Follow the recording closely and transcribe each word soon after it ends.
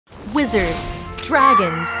wizards,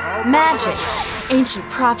 dragons, magic, ancient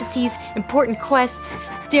prophecies, important quests,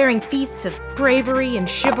 daring feats of bravery and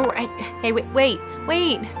chivalry. Hey, wait,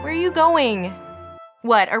 where are you going?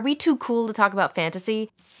 What, are we too cool to talk about fantasy?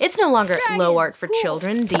 It's no longer low art for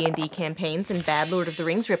children, D&D campaigns, and bad Lord of the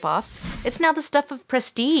Rings ripoffs. It's now the stuff of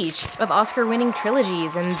prestige, of Oscar-winning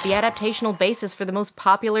trilogies, and the adaptational basis for the most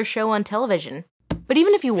popular show on television. But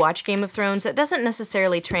even if you watch Game of Thrones, that doesn't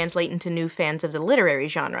necessarily translate into new fans of the literary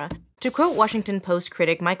genre. To quote Washington Post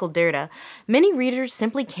critic Michael Derda, many readers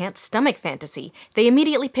simply can't stomach fantasy. They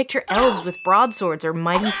immediately picture elves with broadswords or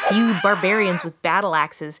mighty thewed barbarians with battle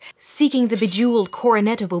axes, seeking the bejeweled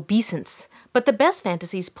coronet of obeisance. But the best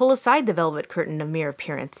fantasies pull aside the velvet curtain of mere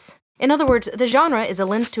appearance. In other words, the genre is a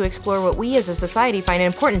lens to explore what we as a society find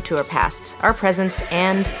important to our pasts, our presents,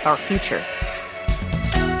 and our future.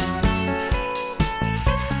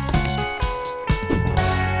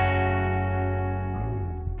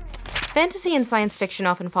 Fantasy and science fiction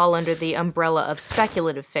often fall under the umbrella of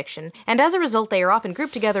speculative fiction, and as a result they are often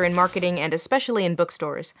grouped together in marketing and especially in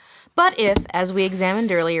bookstores. But if, as we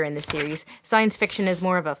examined earlier in the series, science fiction is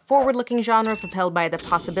more of a forward-looking genre propelled by the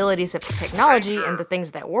possibilities of technology and the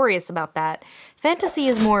things that worry us about that, fantasy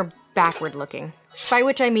is more backward-looking, by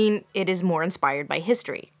which I mean it is more inspired by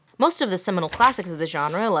history. Most of the seminal classics of the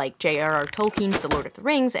genre, like J.R.R. Tolkien's The Lord of the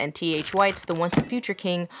Rings and T.H. White's The Once and Future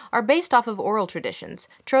King, are based off of oral traditions,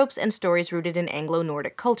 tropes, and stories rooted in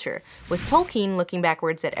Anglo-Nordic culture, with Tolkien looking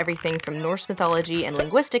backwards at everything from Norse mythology and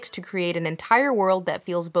linguistics to create an entire world that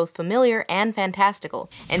feels both familiar and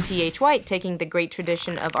fantastical, and T.H. White taking the great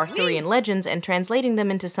tradition of Arthurian legends and translating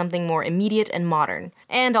them into something more immediate and modern,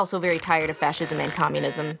 and also very tired of fascism and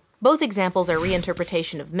communism. Both examples are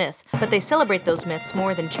reinterpretation of myth, but they celebrate those myths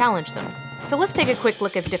more than challenge them. So let's take a quick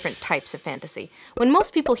look at different types of fantasy. When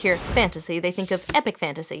most people hear fantasy, they think of epic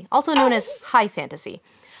fantasy, also known as high fantasy.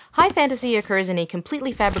 High fantasy occurs in a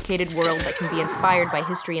completely fabricated world that can be inspired by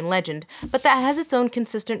history and legend, but that has its own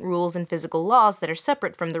consistent rules and physical laws that are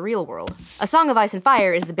separate from the real world. A Song of Ice and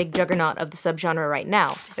Fire is the big juggernaut of the subgenre right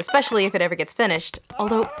now, especially if it ever gets finished.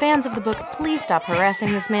 Although, fans of the book, please stop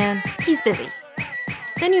harassing this man. He's busy.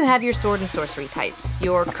 Then you have your sword and sorcery types,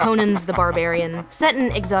 your Conan's the Barbarian, set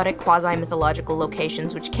in exotic quasi-mythological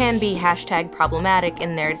locations which can be #problematic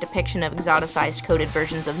in their depiction of exoticized coded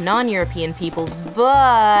versions of non-European peoples,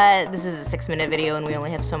 but this is a 6-minute video and we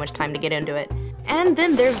only have so much time to get into it. And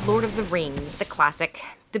then there's Lord of the Rings, the classic,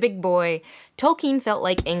 the big boy. Tolkien felt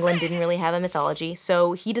like England didn't really have a mythology,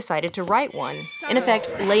 so he decided to write one, in effect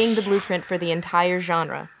laying the blueprint for the entire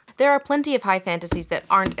genre. There are plenty of high fantasies that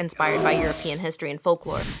aren't inspired by European history and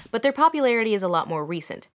folklore, but their popularity is a lot more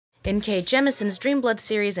recent. N.K. Jemison's Dreamblood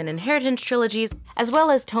series and Inheritance trilogies, as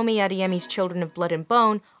well as Tomi Adeyemi's Children of Blood and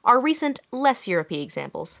Bone, are recent, less European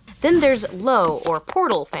examples. Then there's low, or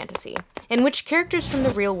portal fantasy, in which characters from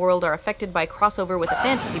the real world are affected by crossover with a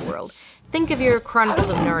fantasy world. Think of your Chronicles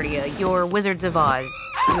of Narnia, your Wizards of Oz,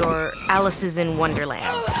 your Alice's in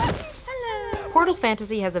Wonderlands. Portal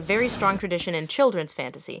fantasy has a very strong tradition in children's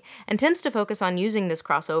fantasy, and tends to focus on using this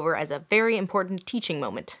crossover as a very important teaching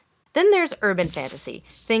moment. Then there's urban fantasy.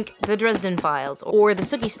 Think The Dresden Files, or the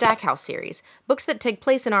Sookie Stackhouse series, books that take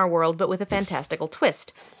place in our world but with a fantastical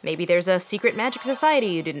twist. Maybe there's a secret magic society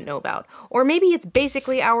you didn't know about, or maybe it's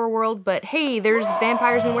basically our world, but hey, there's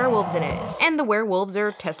vampires and werewolves in it, and the werewolves are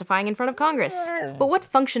testifying in front of Congress. But what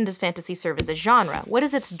function does fantasy serve as a genre? What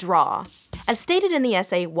is its draw? As stated in the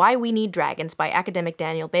essay Why We Need Dragons by academic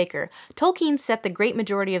Daniel Baker, Tolkien set the great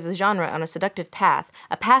majority of the genre on a seductive path,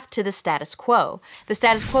 a path to the status quo. The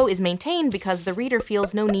status quo is maintained because the reader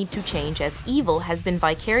feels no need to change, as evil has been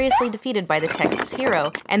vicariously defeated by the text's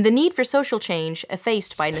hero, and the need for social change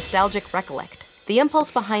effaced by nostalgic recollect. The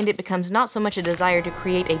impulse behind it becomes not so much a desire to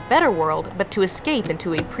create a better world, but to escape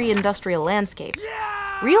into a pre-industrial landscape.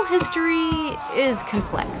 Real history is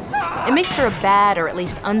complex. It makes for a bad, or at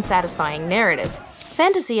least unsatisfying, narrative.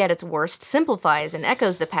 Fantasy at its worst simplifies and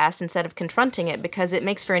echoes the past instead of confronting it because it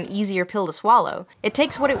makes for an easier pill to swallow. It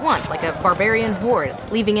takes what it wants, like a barbarian horde,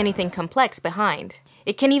 leaving anything complex behind.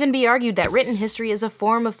 It can even be argued that written history is a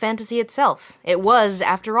form of fantasy itself. It was,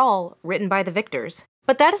 after all, written by the victors.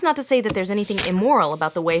 But that is not to say that there's anything immoral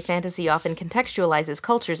about the way fantasy often contextualizes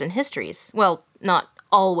cultures and histories. Well, not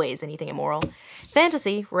always anything immoral.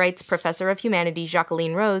 Fantasy, writes Professor of Humanities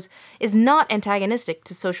Jacqueline Rose, is not antagonistic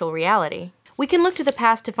to social reality. We can look to the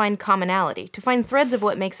past to find commonality, to find threads of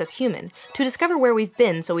what makes us human, to discover where we've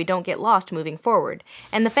been so we don't get lost moving forward.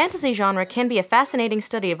 And the fantasy genre can be a fascinating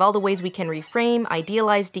study of all the ways we can reframe,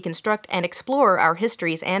 idealize, deconstruct, and explore our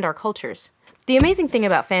histories and our cultures. The amazing thing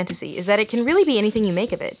about fantasy is that it can really be anything you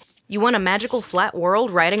make of it. You want a magical flat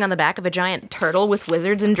world riding on the back of a giant turtle with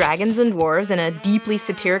wizards and dragons and dwarves and a deeply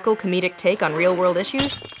satirical comedic take on real-world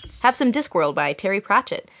issues? Have some Discworld by Terry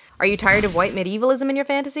Pratchett. Are you tired of white medievalism in your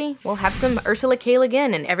fantasy? Well, have some Ursula K. Le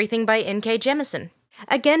Guin and everything by N.K. Jemisin.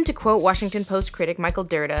 Again, to quote Washington Post critic Michael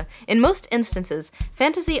Dirda, in most instances,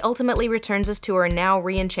 fantasy ultimately returns us to our now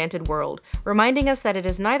re-enchanted world, reminding us that it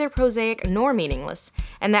is neither prosaic nor meaningless,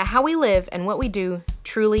 and that how we live and what we do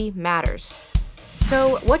truly matters.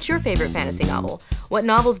 So, what's your favorite fantasy novel? What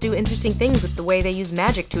novels do interesting things with the way they use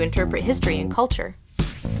magic to interpret history and culture?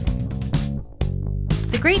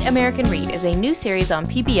 The Great American Read is a new series on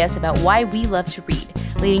PBS about why we love to read,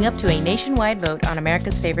 leading up to a nationwide vote on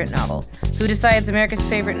America's favorite novel. Who decides America's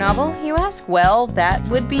favorite novel, you ask? Well, that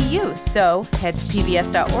would be you. So head to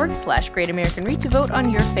pbs.org/greatamericanread to vote on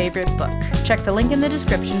your favorite book. Check the link in the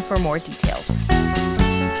description for more details.